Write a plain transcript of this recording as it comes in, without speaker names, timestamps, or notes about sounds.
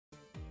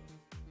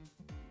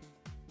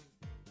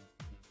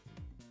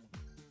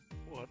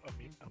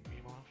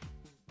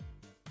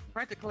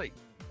Practically.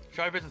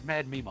 Shai versus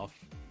Mad Meme Off.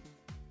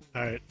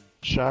 Alright,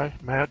 Shai,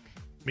 Mad,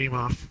 meme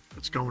off.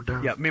 It's going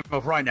down. Yeah, Meme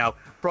Off right now.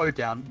 Throw it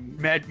down.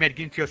 Mad, get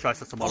into your Shai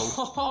system model.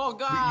 Oh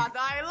god,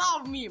 I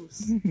love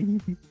memes!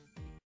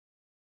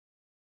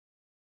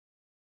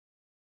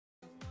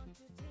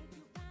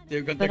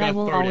 But I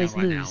will always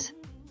lose.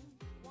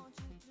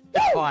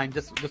 It's fine,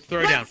 just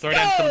throw down. Throw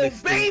down some of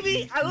these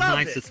baby! I love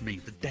nicest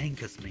memes, the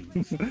dankest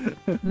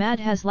memes. Mad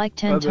has like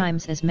 10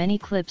 times as many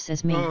clips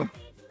as me. Oh,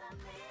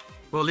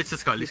 Well, let's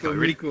just go. Let's go.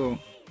 Ready? Cool.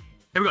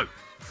 Here we go.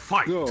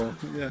 Fight. Go.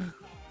 Yeah.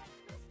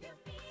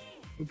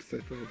 Oops, I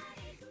thought.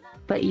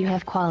 But you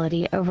have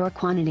quality over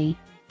quantity.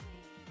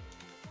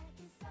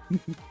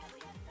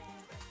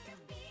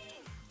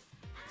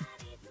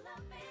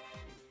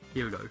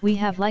 Here we go. We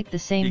have like the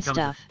same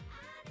stuff.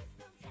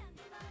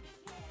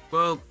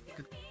 Well.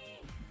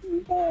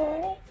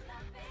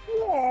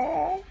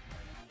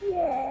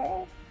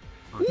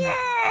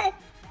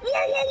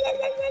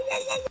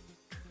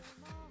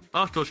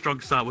 After a strong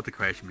start with the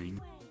crash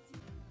meme.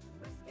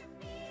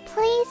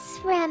 Please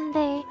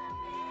remember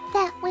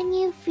that when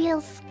you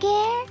feel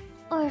scared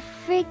or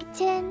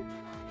frightened,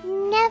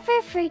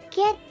 never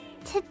forget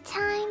the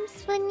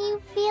times when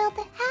you feel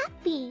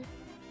happy.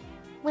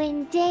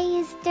 When day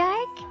is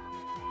dark,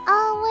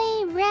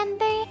 always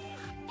remember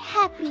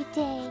happy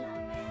day.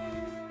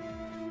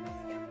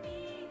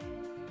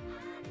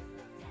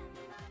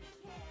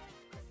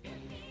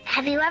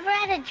 Have you ever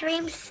had a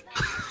dream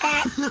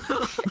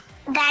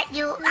that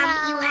you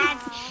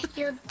want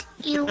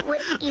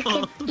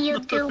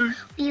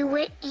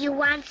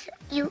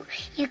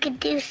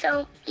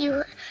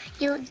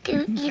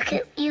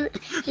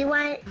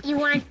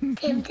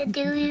him to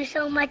do you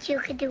so much you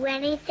could do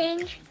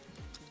anything?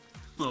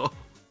 Oh,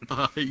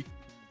 hi.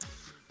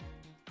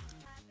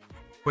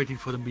 Waiting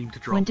for the meme to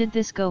drop. When did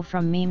this go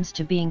from memes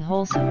to being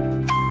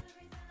wholesome?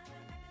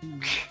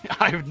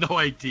 I have no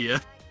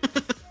idea.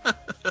 Fuck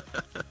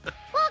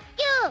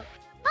you!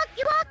 Fuck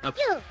you! Fuck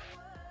you!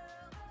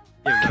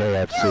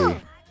 KFC,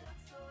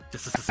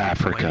 Just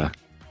Africa,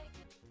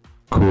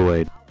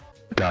 Kool-Aid,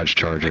 Dodge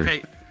Charger,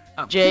 Okay.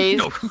 Jays.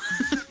 No.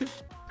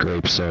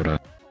 grape soda,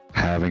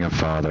 having a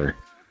father,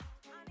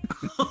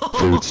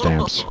 food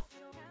stamps,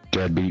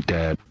 deadbeat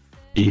dad,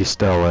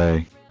 East LA,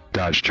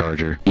 Dodge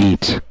Charger,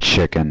 eat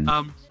chicken,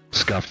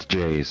 scuffed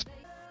J's,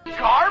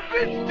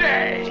 Garbage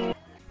day.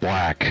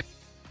 black,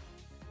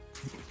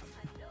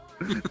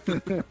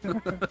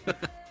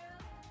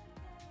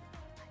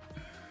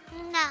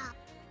 No.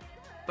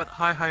 But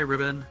hi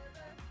ribbon.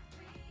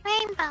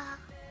 Rainbow.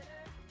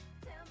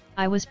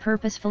 I was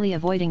purposefully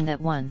avoiding that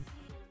one.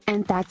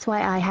 And that's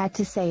why I had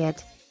to say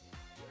it.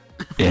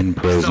 in Someone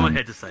prison,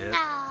 had to say it.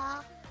 No.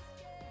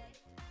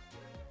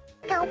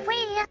 Go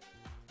where?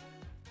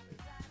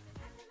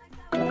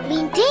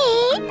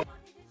 Mindy.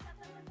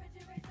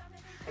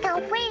 Go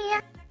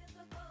where?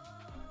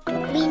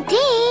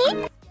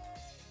 Mindy.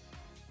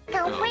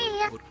 Go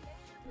where?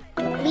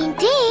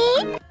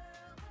 Mindy.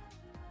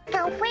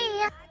 Go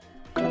where?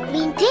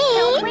 Mindy.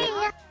 Go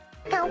where?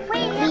 Go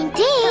where?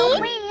 Mindy. Go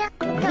where?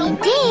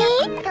 Mindy.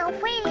 Go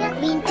where?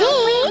 Mindy.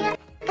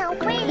 Go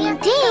where?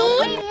 Mindy.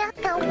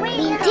 Go where?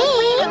 Mindy.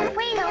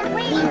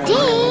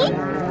 Mindy.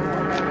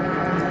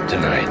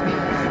 Tonight,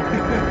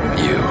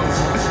 you.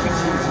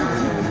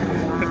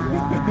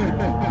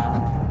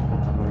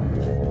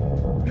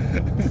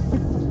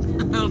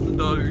 Oh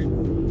no.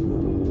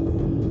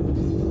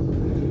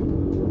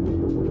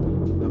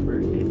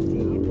 Number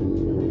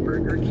 15.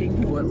 Burger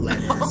King foot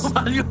lettuce.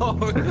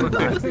 The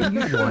last thing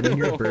you want in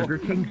your Burger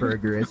King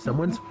burger is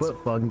someone's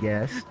foot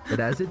fungus, but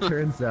as it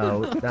turns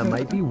out, that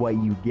might be what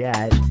you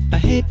get. I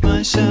hate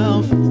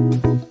myself.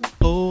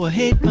 Oh, I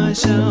hate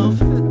myself.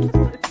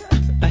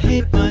 I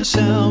hate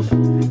myself.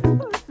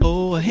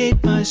 Oh, I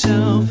hate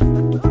myself.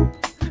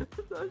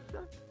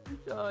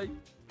 Shai,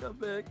 come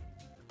back.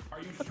 Are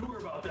you sure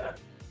about that?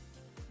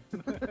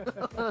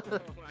 Oh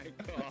my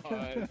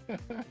god.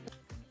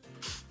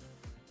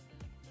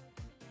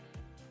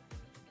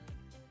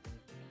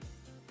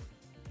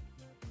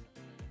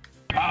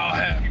 I'll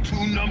have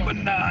two number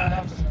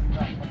 9s,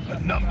 a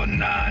number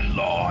 9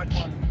 large,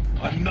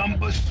 a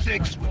number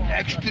 6 with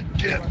extra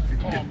dip,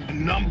 a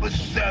number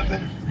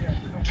 7,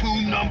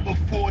 two number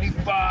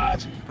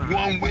 45s,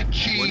 one with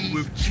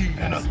cheese,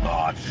 and a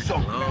large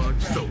soda.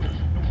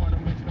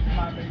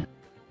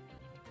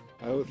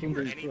 I was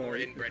wondering Any more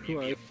inbred, who you'd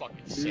be I a fucking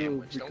do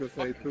sandwich. because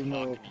Don't I fucking don't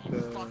know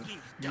talk.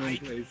 the name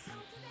place.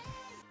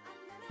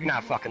 You're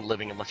not fucking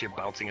living unless you're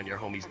bouncing on your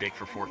homie's dick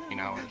for 14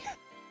 hours.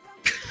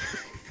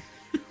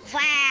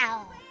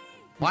 Wow.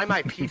 Why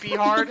my pee-pee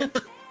hard?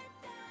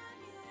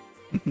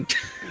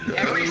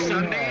 Every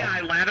Sunday I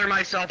lather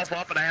myself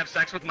up and I have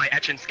sex with my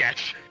etch and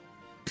sketch.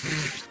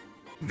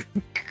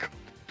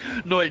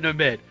 No, wait, no,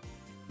 Matt.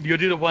 You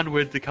do the one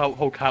with the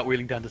whole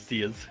cartwheeling down the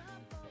stairs.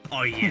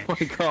 Oh yeah. Oh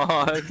my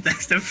god.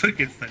 That's the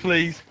fucking thing.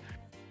 Please.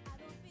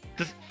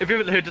 Just, if you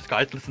haven't heard this,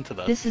 guys, listen to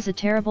this. This is a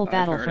terrible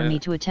battle for me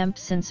to attempt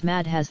since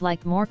Mad has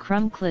liked more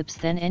crumb clips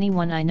than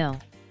anyone I know.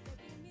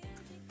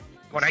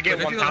 When I get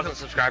But if you 1,000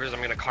 subscribers,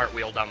 I'm gonna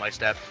cartwheel down my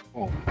step.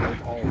 Oh,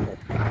 oh.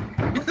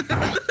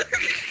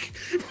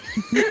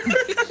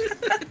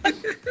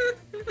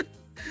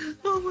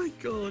 Oh my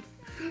god.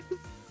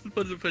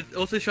 But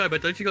also, Shai,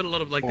 but don't you got a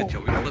lot of like the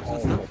Joey clips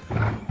and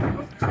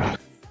stuff?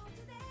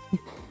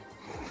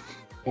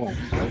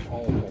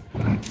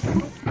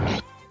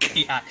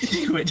 He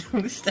actually went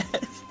down the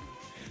stairs.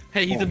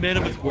 Hey, he's a man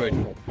of his word.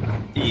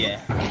 Yeah.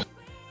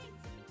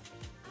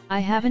 I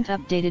haven't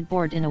updated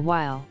board in a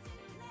while.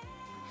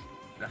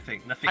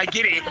 Nothing. I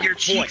get it. Your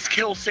cheeks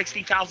kill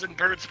 60,000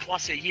 birds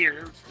plus a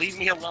year. Leave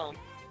me alone.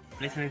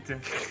 Listening to.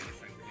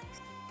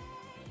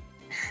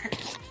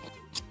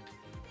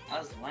 I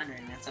was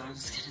wondering if someone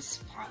was gonna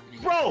spot me.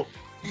 Bro,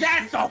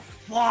 that's a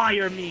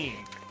fire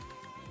meme.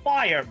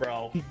 Fire,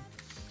 bro.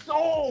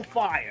 So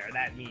fire,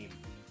 that meme.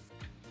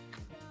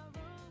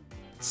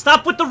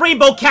 Stop with the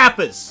rainbow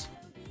kappas!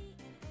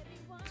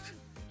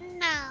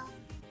 No.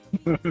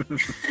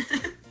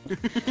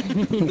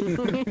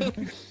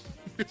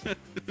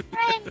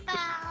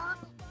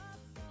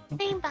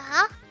 Rainbow.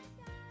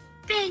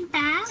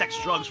 Rainbow. Sex,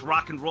 drugs,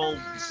 rock and roll,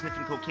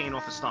 sniffing cocaine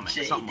off the stomach.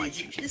 Jay, Something like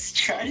did you just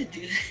try to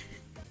do that?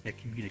 They're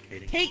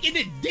communicating. Taking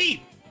it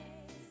deep!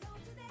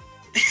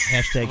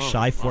 Hashtag Oh,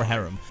 shy for wow.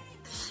 harem.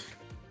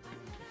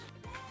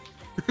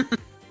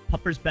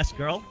 Pupper's best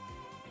girl?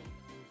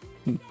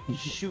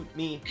 Shoot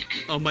me.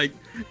 Oh my.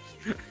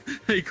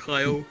 Hey,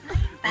 Kyle.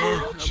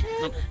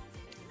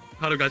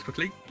 Hello, guys,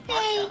 quickly.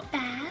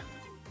 Rainbow.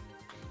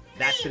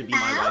 That's gonna be my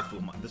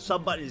waifu. The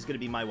sub button is gonna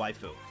be my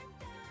waifu.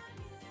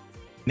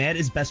 Mad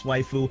is best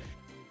waifu.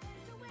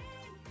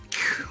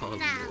 Oh,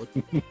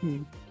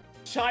 Lord.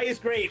 Shai is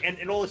great,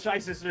 and all the Shai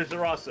sisters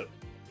are awesome.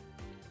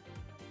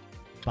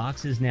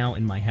 Box is now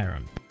in my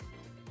harem.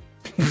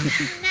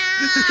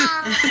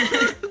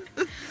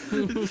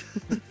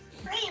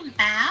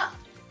 Rainbow.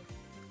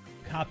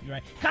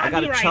 Copyright. I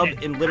got a chub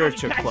in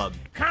literature club.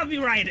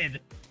 Copyrighted!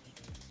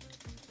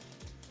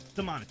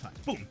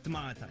 Demonetized. Boom,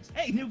 demonetized.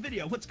 Hey, new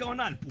video. What's going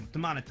on? Boom,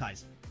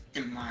 demonetized.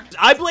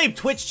 I blame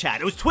Twitch chat.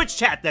 It was Twitch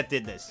chat that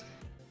did this.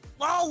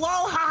 Lol,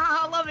 lol, ha ha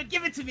ha, love it.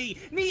 Give it to me.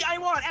 Me, I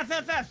want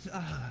FFF.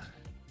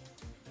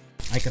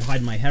 I could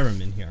hide my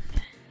harem in here.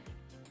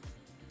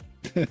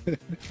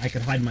 I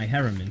could hide my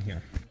harem in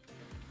here.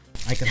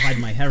 I could hide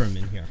my harem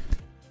in here.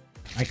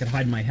 I could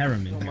hide my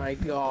harem in here. Oh my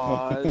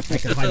god. I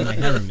could hide my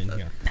harem in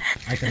here.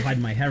 I could hide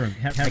my harem.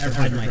 I could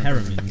hide my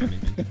harem in here.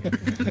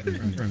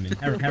 Harem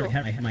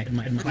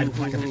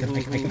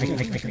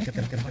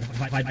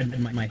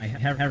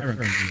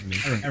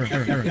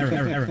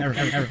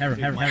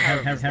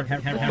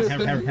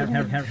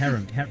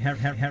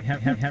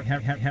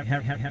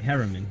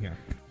in here.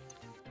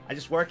 I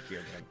just work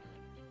here, man.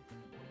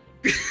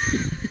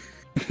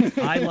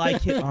 I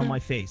like it on my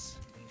face.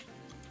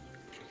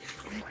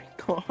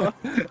 God.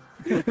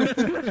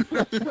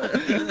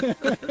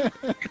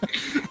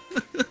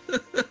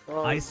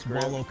 I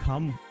swallow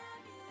cum.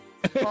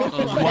 I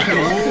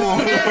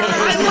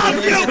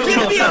love you!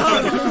 Give me a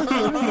hug!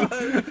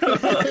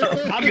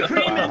 I'm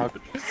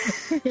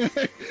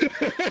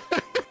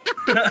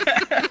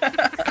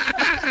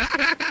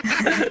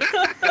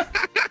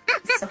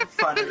So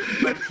funny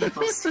when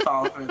people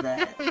fall for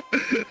that.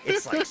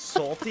 It's like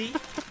salty,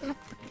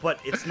 but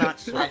it's not I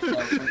salty.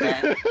 fell for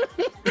that.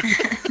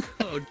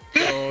 Oh,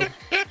 God.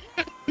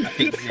 I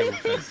think Zero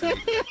fell for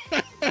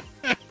it.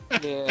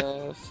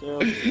 Yeah,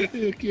 so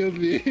you killed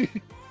me.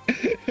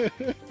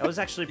 That was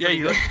actually Yeah, pretty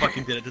you good. look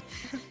fucking dead.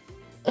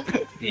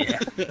 Yeah.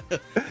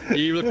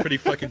 You look pretty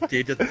fucking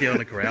dead just dead on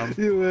the ground.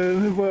 You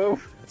win, well.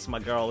 That's my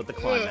girl with the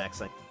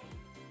climax.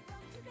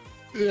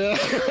 Yeah.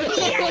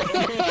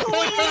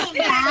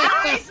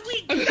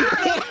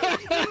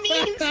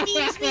 Memes.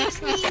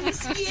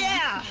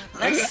 Yeah!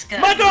 Let's go.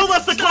 My girl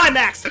loves the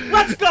climax!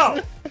 Let's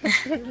go!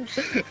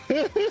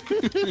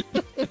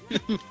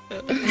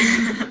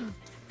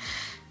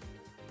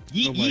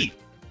 Yeet Oh my- yeet.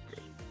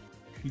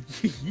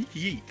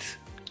 Yeet.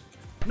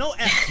 No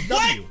F.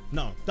 W.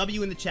 No.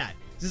 W in the chat.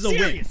 This is a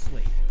Seriously.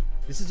 win.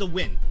 This is a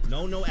win.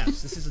 No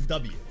F's. This is a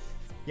W.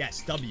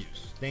 Yes, W's.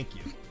 Thank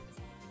you.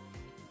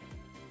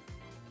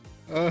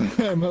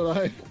 I'm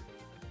alive.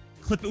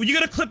 Clip it. You're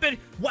gonna clip it.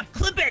 What?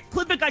 Clip it.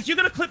 Clip it, guys. You're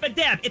gonna clip a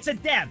dab. It's a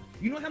dab.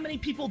 You know how many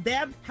people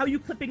dab? How are you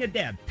clipping a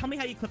dab? Tell me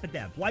how you clip a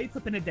dab. Why are you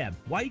clipping a dab?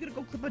 Why are you gonna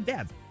go clip a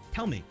dab?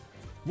 Tell me.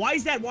 Why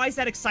is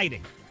that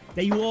exciting?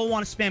 That you all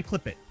want to spam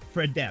clip it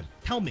for a dab?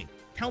 Tell me.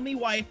 Tell me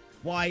why.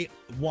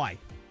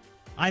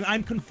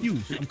 I'm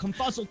confused. I'm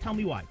confuzzled. Tell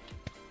me why.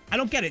 I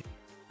don't get it.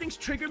 Things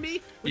trigger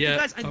me. With Yeah, you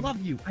guys, I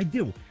love you. I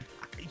do.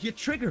 You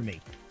trigger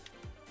me.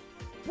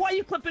 Why are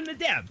you clipping the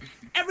dab?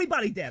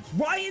 Everybody dabs.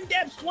 Ryan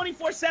dabs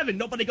 24/7.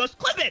 Nobody goes,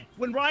 clip it!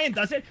 When Ryan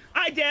does it,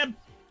 I dab,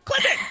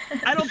 clip it!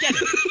 I don't get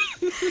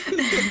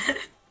it.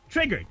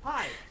 Triggered.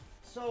 Hi.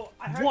 So,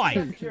 I heard Why?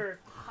 you left your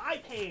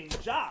high-paying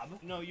job.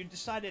 You know, you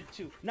decided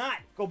to not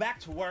go back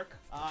to work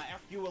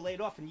after you were laid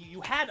off, and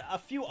you had a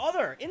few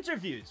other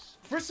interviews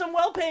for some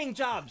well-paying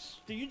jobs.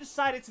 So you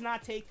decided to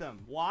not take them.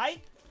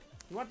 Why?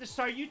 You wanted to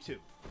start YouTube.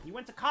 You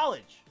went to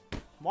college.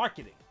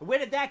 Marketing. But where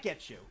did that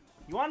get you?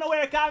 You wanna know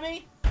where it got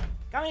me?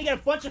 Got me to get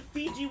a bunch of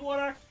Fiji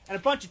water and a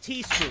bunch of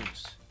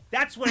teaspoons.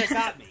 That's what it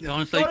got me.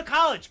 Honestly, go to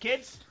college,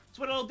 kids. That's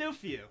what it'll do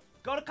for you.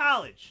 Go to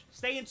college.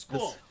 Stay in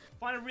school.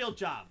 Find a real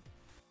job.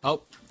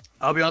 Oh,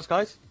 I'll be honest,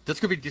 guys. This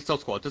could be Disco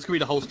Squad. This could be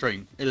the whole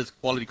stream. It is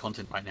quality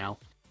content right now.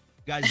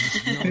 Guys, this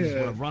is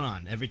what I run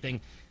on. Everything.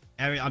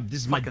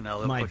 This is my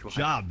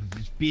job.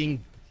 It's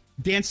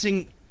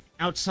dancing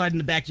outside in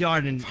the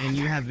backyard and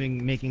you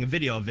making a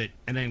video of it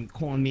and then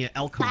calling me an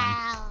Elcon.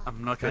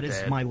 I'm not your That is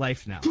dad. my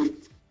life now.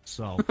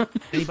 So,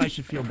 if anybody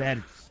should feel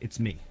bad, it's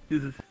me.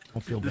 Don't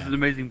feel bad. This is an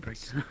amazing break.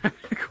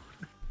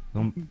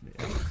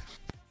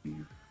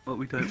 What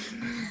we don't.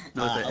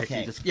 No, okay.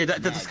 actually just, yeah, they're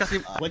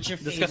discussing. What's your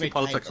discussing favorite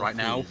politics type right of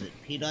now. food? Is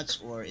it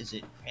peanuts or is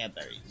it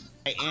cranberries?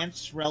 My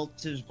aunt's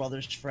relatives,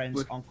 brothers,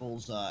 friends,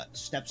 uncle's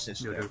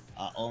stepsister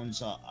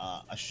owns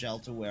a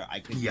shelter where I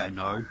could get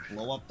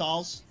blow-up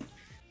dolls.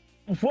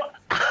 What?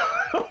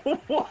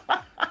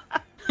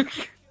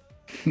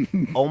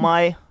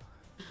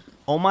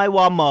 Oh my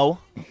wamo,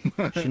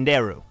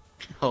 Shinderu.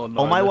 Oh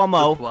no. Oh my this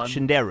wamo, one.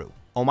 Shinderu.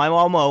 Oh my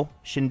wamo,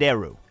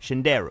 Shinderu.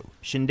 Shinderu.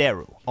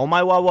 Oh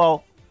my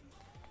wamo,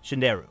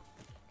 Shinderu.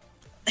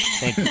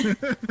 Thank you.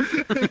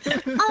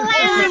 Oh my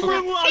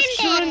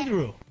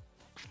Shinderu.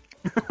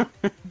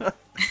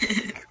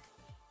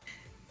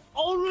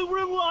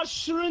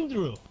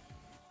 Shinderu.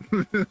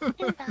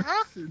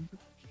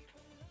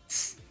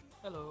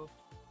 Hello.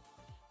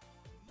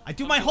 I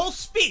do my whole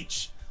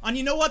speech on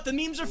you know what, the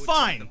memes are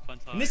fine.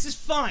 And this is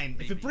fine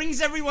if it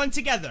brings everyone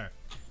together.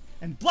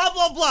 And blah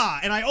blah blah,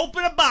 and I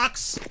open a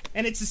box,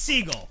 and it's a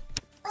seagull.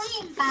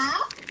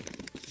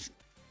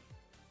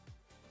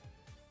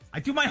 I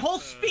do my whole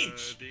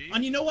speech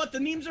on you know what, the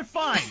memes are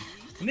fine.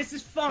 And this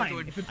is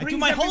fine if it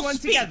brings everyone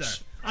together.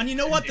 On you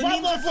know what, the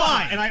memes are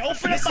fine. And I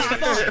open a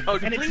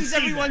box, and it brings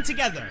everyone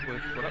together.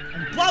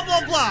 And blah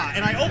blah blah,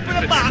 and I open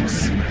a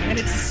box, and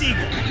it's a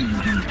seagull.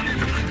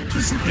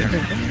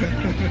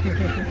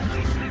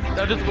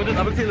 I'm just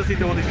listening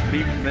to all these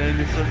memes, man.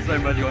 There's just so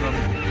much going on.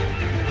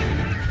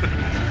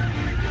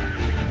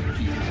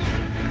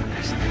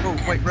 Oh,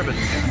 wait, ribbon.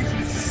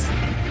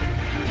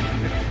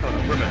 Hold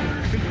on, ribbon.